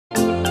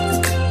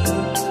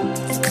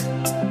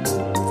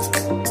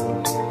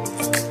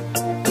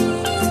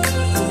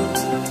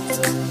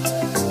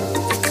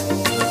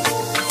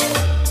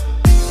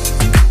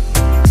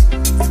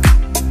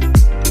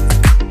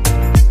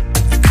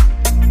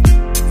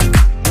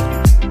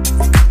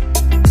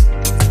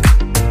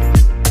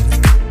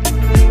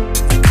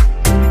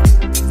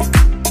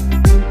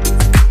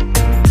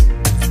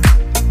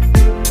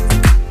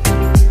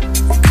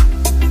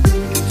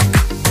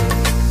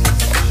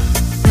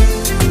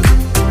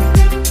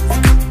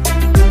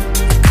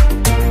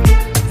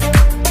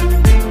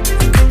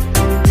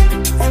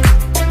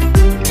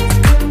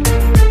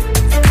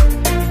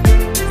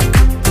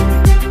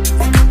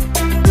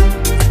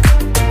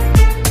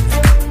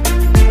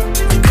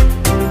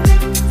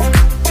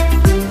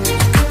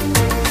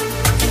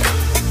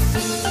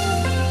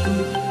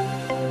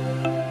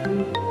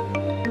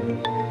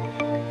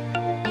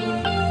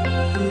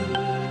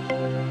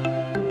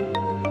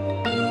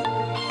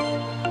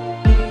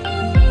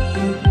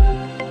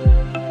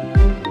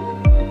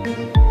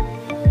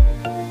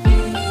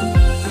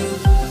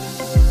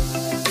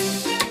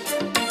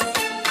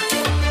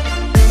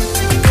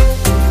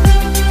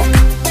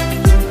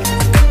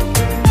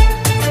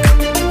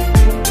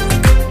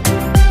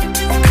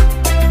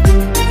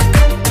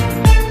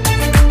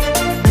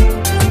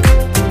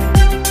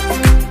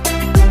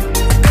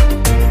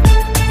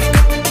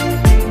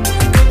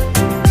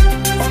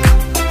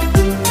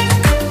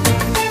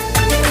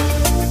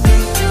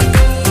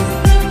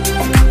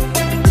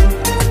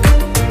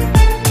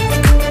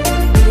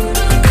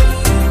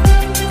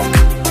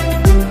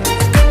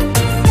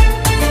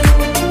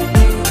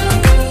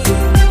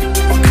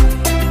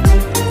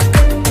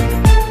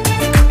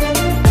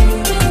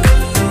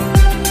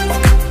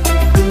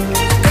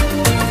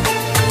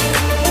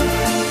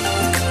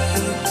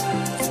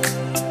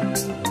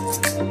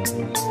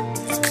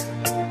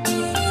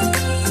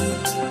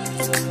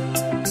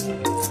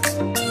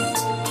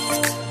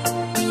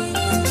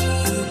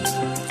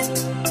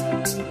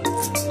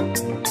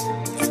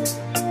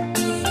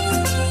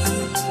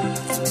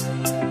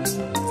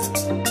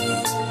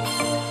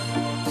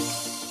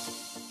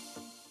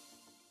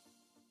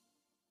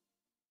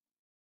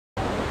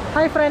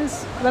Hi friends,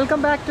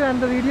 welcome back to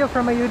another video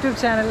from my YouTube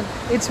channel.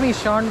 It's me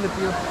Shawn with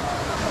you.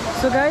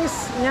 So guys,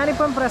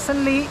 ഞാനിപ്പം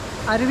presently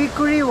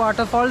Aruvikuzhy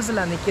Waterfalls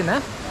ലാണ്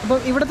നിൽക്കുന്നത്. അപ്പോൾ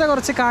ഇവിടുത്തെ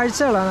കുറച്ച്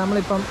കാഴ്ചകളാണ്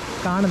നമ്മളിപ്പം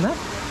കാണുന്നത്.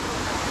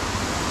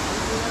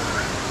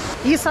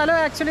 ഈ സ്ഥലം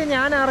ആക്ച്വലി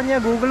ഞാൻ അറിഞ്ഞ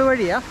ഗൂഗിൾ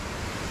വഴിയാണ്.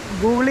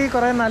 ഗൂഗിളിൽ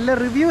കുറേ നല്ല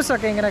റിവ്യൂസ്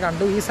ഒക്കെ ഇങ്ങനെ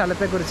കണ്ടു ഈ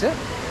സ്ഥലത്തെക്കുറിച്ച്.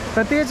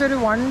 പ്രത്യേകിച്ച് ഒരു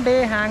 1 day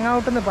ഹാങ്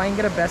ഔട്ടിന്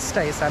ഭയങ്കര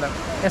ബെസ്റ്റായി സ്ഥലം,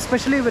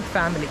 എസ്പെഷ്യലി വിത്ത്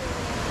ഫാമിലി.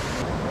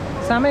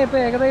 സമയം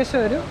ഇപ്പോൾ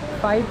ഏകദേശം ഒരു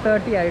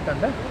 5:30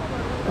 ആയിട്ടുണ്ട്.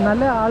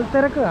 നല്ല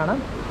ആൾത്തിരക്ക് കാണാം.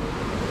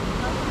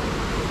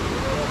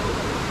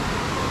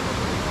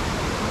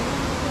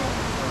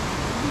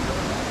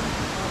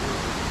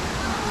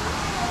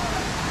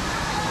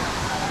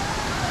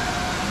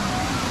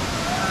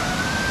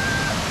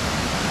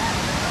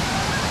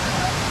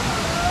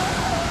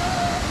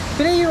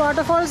 പിന്നെ ഈ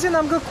വാട്ടർഫാൾസിൽ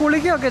നമുക്ക്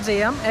കുളിക്കുകയൊക്കെ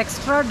ചെയ്യാം.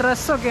 എക്സ്ട്രാ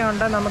ഡ്രസ്സൊക്കെ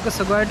ഉണ്ട്, നമുക്ക്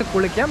സുഖമായിട്ട്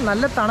കുളിക്കാം.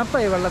 നല്ല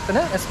തണുപ്പായി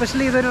വെള്ളത്തിന്,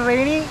 എസ്പെഷ്യലി ഇതൊരു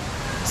റെയിനി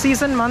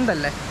സീസൺ മന്ത്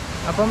അല്ലേ.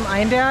 അപ്പം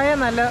അതിൻ്റെതായ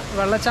നല്ല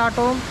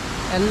വെള്ളച്ചാട്ടവും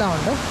എല്ലാം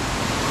ഉണ്ട്.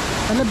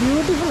 നല്ല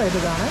ബ്യൂട്ടിഫുൾ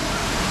ആയിട്ട് കാണാൻ.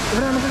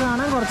 ഇവിടെ നമുക്ക്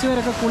കാണാൻ കുറച്ച്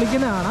പേരൊക്കെ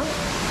കുളിക്കുന്ന കാണാം.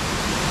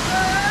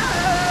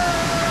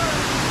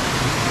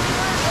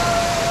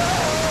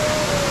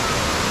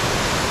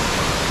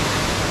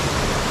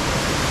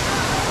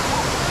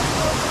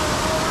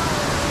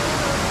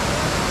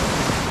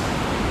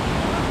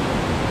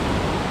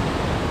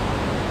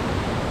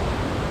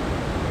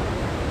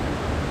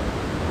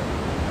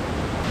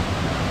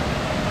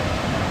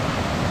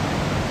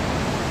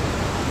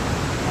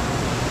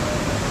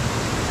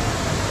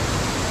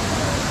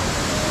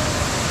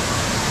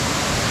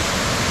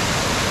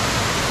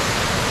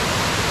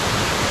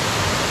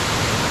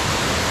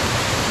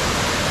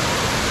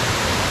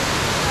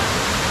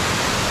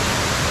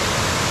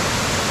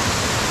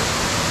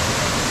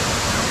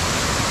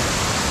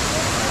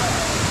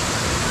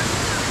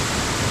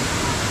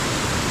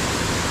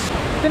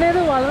 പിന്നെ ഇത്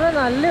വളരെ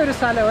നല്ലൊരു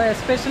സ്ഥലമാണ്,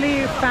 എസ്പെഷ്യലി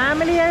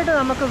ഫാമിലി ആയിട്ട്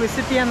നമുക്ക്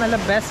വിസിറ്റ് ചെയ്യാൻ നല്ല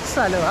ബെസ്റ്റ്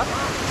സ്ഥലമാണ്.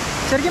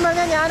 ശരിക്കും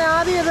പറഞ്ഞാൽ ഞാൻ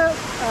ആദ്യം ഇത്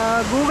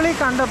ഗൂഗിളിൽ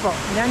കണ്ടപ്പോൾ,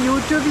 ഞാൻ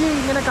യൂട്യൂബിൽ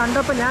ഇങ്ങനെ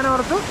കണ്ടപ്പോൾ ഞാൻ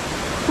ഓർത്തു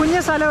കുഞ്ഞ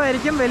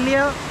സ്ഥലമായിരിക്കും, വലിയ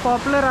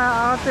പോപ്പുലർ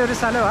ആകാത്ത ഒരു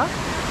സ്ഥലമാണ്.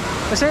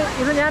 പക്ഷേ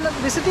ഇത് ഞാൻ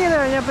വിസിറ്റ് ചെയ്ത്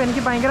കഴിഞ്ഞപ്പോൾ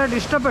എനിക്ക്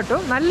ഭയങ്കരമായിട്ട് ഇഷ്ടപ്പെട്ടു.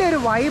 നല്ലൊരു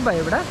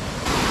വൈബാണ് ഇവിടെ.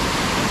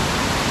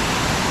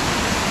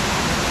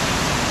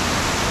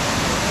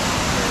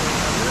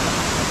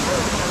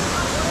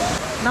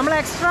 നമ്മൾ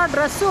എക്സ്ട്രാ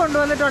ഡ്രസ്സ്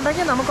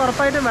കൊണ്ടുവന്നിട്ടുണ്ടെങ്കിൽ നമുക്ക്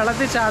ഉറപ്പായിട്ടും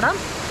വെള്ളത്തിൽ ചാടാം.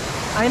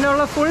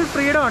 അതിനുള്ള ഫുൾ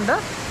ഫ്രീഡം ഉണ്ട്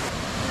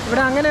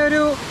ഇവിടെ. അങ്ങനെ ഒരു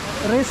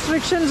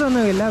റെസ്ട്രിക്ഷൻസ്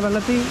ഒന്നുമില്ല,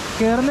 വെള്ളത്തിൽ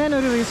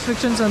കയറുന്നതിനൊരു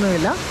റെസ്ട്രിക്ഷൻസ്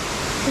ഒന്നുമില്ല.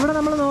 ഇവിടെ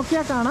നമ്മൾ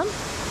നോക്കിയാൽ കാണാം,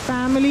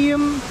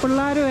 ഫാമിലിയും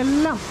പിള്ളേരും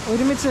എല്ലാം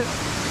ഒരുമിച്ച്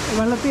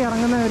വെള്ളത്തിൽ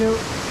ഇറങ്ങുന്ന ഒരു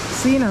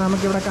സീനാണ്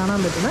നമുക്കിവിടെ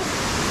കാണാൻ പറ്റുന്നത്.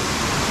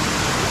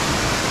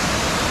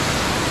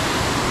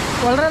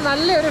 വളരെ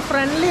നല്ലൊരു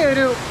ഫ്രണ്ട്ലി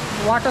ഒരു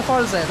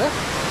വാട്ടർഫാൾസ് ആയത്.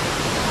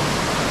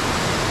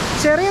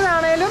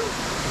 ചെറിയതാണേലും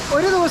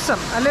ഒരു ദിവസം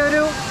അല്ലെ ഒരു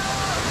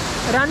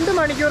 2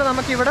 മണിക്കൂർ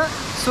നമുക്കിവിടെ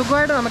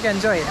സുഖമായിട്ട് നമുക്ക്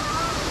എൻജോയ് ചെയ്യാം.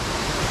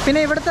 പിന്നെ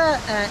ഇവിടുത്തെ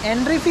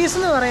എൻട്രി ഫീസ്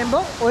എന്ന്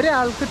പറയുമ്പോൾ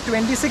ഒരാൾക്ക്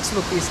 26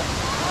 റുപ്പീസാണ്.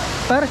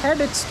 Per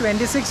head it's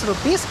 26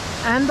 rupees.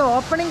 And the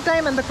opening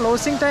time and the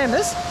closing time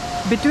is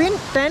between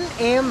 10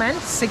 AM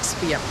and 6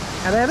 PM.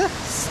 അതായത്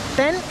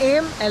 10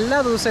 AM എല്ലാ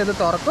ദിവസവും ഇത്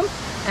തുറക്കും,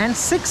 ആൻഡ്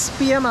 6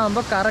 PM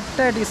ആകുമ്പോൾ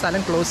കറക്റ്റായിട്ട് ഈ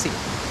സ്ഥലം ക്ലോസ്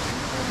ചെയ്യും.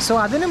 സോ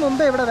അതിന്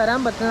മുമ്പ് ഇവിടെ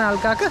വരാൻ പറ്റുന്ന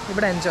ആൾക്കാർക്ക്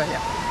ഇവിടെ എൻജോയ്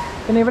ചെയ്യാം.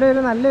 പിന്നെ ഇവിടെ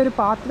ഒരു നല്ലൊരു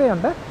പാത്വേ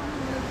ഉണ്ട്,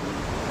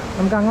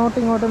 നമുക്ക് അങ്ങോട്ടും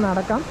ഇങ്ങോട്ടും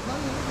നടക്കാം.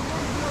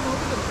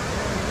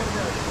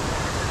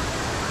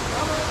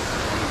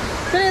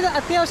 പിന്നെ ഇത്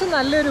അത്യാവശ്യം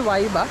നല്ലൊരു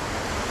വൈബാണ്,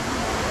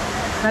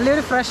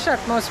 നല്ലൊരു fresh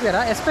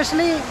അറ്റ്മോസ്ഫിയറാണ്,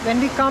 especially when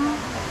we come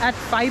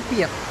at 5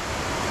 PM.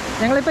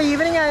 ഞങ്ങളിപ്പോൾ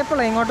ഈവനിങ്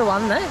ആയപ്പോഴാണ് ഇങ്ങോട്ട്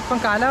വന്നത്. ഇപ്പം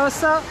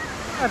കാലാവസ്ഥ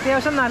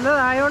അത്യാവശ്യം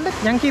നല്ലതായതുകൊണ്ട്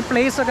ഞങ്ങൾക്ക് ഈ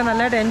പ്ലേസൊക്കെ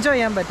നല്ലതായിട്ട് എൻജോയ്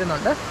ചെയ്യാൻ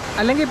പറ്റുന്നുണ്ട്.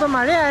 അല്ലെങ്കിൽ ഇപ്പം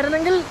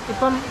മഴയായിരുന്നെങ്കിൽ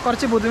ഇപ്പം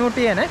കുറച്ച്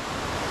ബുദ്ധിമുട്ടിയേനെ.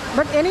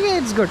 But anyway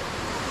it's good.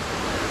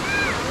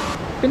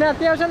 പിന്നെ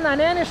അത്യാവശ്യം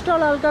നനയാൻ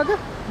ഇഷ്ടമുള്ള ആൾക്കാർക്ക്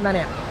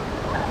നനയാം.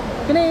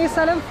 പിന്നെ ഈ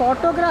സ്ഥലം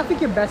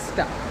ഫോട്ടോഗ്രാഫിക്ക്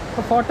ബെസ്റ്റാണ്.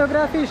 അപ്പോൾ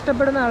ഫോട്ടോഗ്രാഫി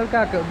ഇഷ്ടപ്പെടുന്ന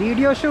ആൾക്കാർക്ക്,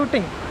 വീഡിയോ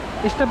ഷൂട്ടിംഗ്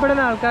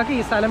ഇഷ്ടപ്പെടുന്ന ആൾക്കാർക്ക്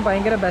ഈ സ്ഥലം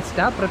ഭയങ്കര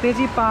ബെസ്റ്റാണ്.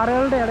 പ്രത്യേകിച്ച് ഈ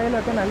പാറകളുടെ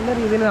ഇടയിലൊക്കെ നല്ല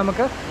രീതിയിൽ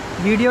നമുക്ക്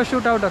വീഡിയോ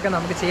ഷൂട്ടൗട്ടൊക്കെ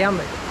നമുക്ക് ചെയ്യാൻ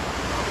പറ്റും.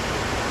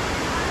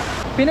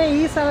 പിന്നെ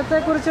ഈ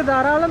സ്ഥലത്തെക്കുറിച്ച്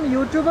ധാരാളം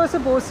യൂട്യൂബേഴ്സ്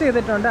പോസ്റ്റ്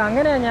ചെയ്തിട്ടുണ്ട്.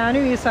 അങ്ങനെ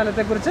ഞാനും ഈ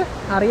സ്ഥലത്തെക്കുറിച്ച്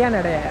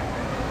അറിയാനിടയായ.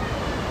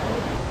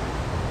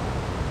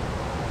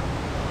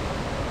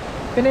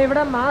 പിന്നെ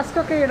ഇവിടെ മാസ്ക്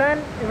ഒക്കെ ഇടാൻ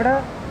ഇവിടെ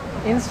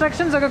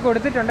ഇൻസ്ട്രക്ഷൻസ് ഒക്കെ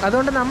കൊടുത്തിട്ടുണ്ട്.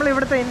 അതുകൊണ്ട് നമ്മൾ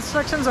ഇവിടുത്തെ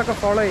ഇൻസ്ട്രക്ഷൻസ് ഒക്കെ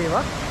ഫോളോ ചെയ്യുക.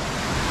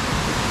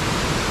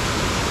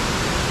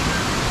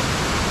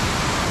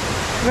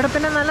 ഇവിടെ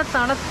പിന്നെ നല്ല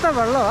തണുത്ത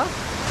വെള്ളമാണ്.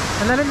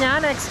 എന്നാലും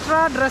ഞാൻ എക്സ്ട്രാ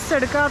ഡ്രസ്സ്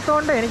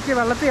എടുക്കാത്തതുകൊണ്ട് എനിക്ക്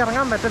വെള്ളത്തിൽ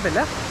ഇറങ്ങാൻ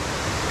പറ്റത്തില്ല.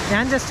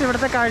 ഞാൻ ജസ്റ്റ്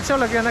ഇവിടുത്തെ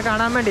കാഴ്ചകളൊക്കെ ഒന്ന്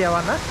കാണാൻ വേണ്ടിയാണ്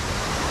വന്നത്.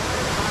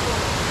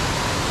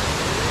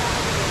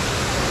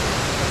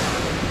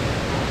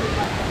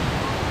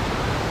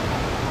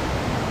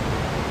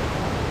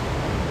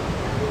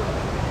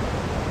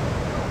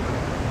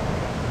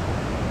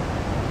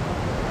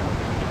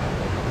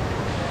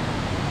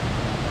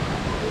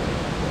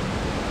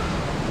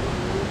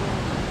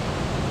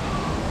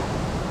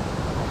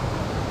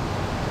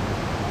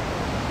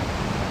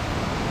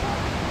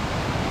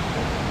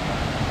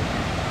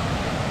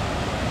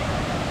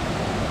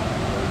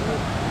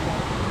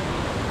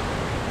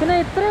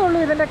 ഇത്രയേ ഉള്ളൂ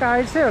ഇതിൻ്റെ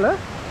കാഴ്ചകൾ.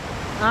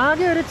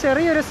 ആകെ ഒരു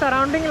ചെറിയൊരു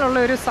സറൗണ്ടിങ്ങിലുള്ള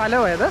ഒരു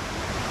സ്ഥലമായത്.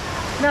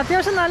 പിന്നെ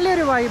അത്യാവശ്യം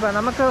നല്ലൊരു വൈബാണ്.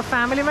 നമുക്ക്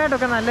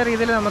ഫാമിലിയുമായിട്ടൊക്കെ നല്ല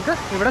രീതിയിൽ നമുക്ക്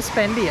ഇവിടെ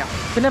സ്പെൻഡ് ചെയ്യാം.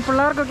 പിന്നെ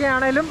പിള്ളേർക്കൊക്കെ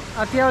ആണെങ്കിലും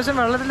അത്യാവശ്യം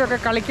വെള്ളത്തിലൊക്കെ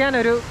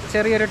കളിക്കാനൊരു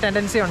ചെറിയൊരു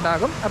ടെൻഡൻസി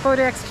ഉണ്ടാകും. അപ്പോൾ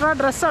ഒരു എക്സ്ട്രാ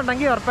ഡ്രസ്സ്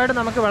ഉണ്ടെങ്കിൽ ഉറപ്പായിട്ട്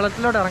നമുക്ക്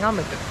വെള്ളത്തിലോട്ട് ഇറങ്ങാൻ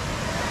പറ്റും.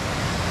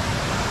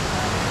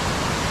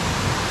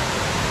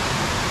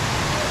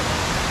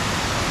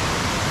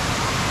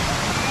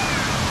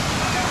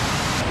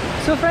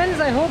 So friends,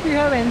 I hope you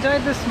have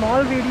enjoyed this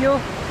small video.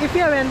 If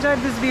you have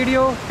enjoyed this video,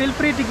 feel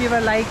free to give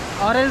a like,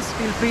 or else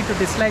feel free to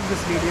dislike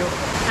this video.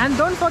 And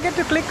don't forget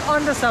to click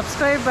on the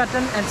subscribe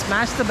button and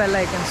smash the bell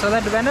icon so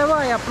that whenever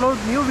I upload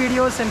new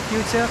videos in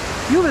future,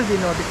 you will be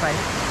notified.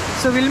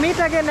 So we'll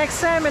meet again next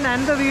time in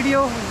another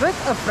video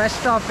with a fresh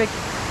topic,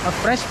 a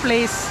fresh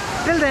place.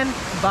 Till then,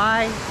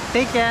 bye,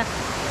 take care,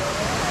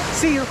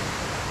 see you.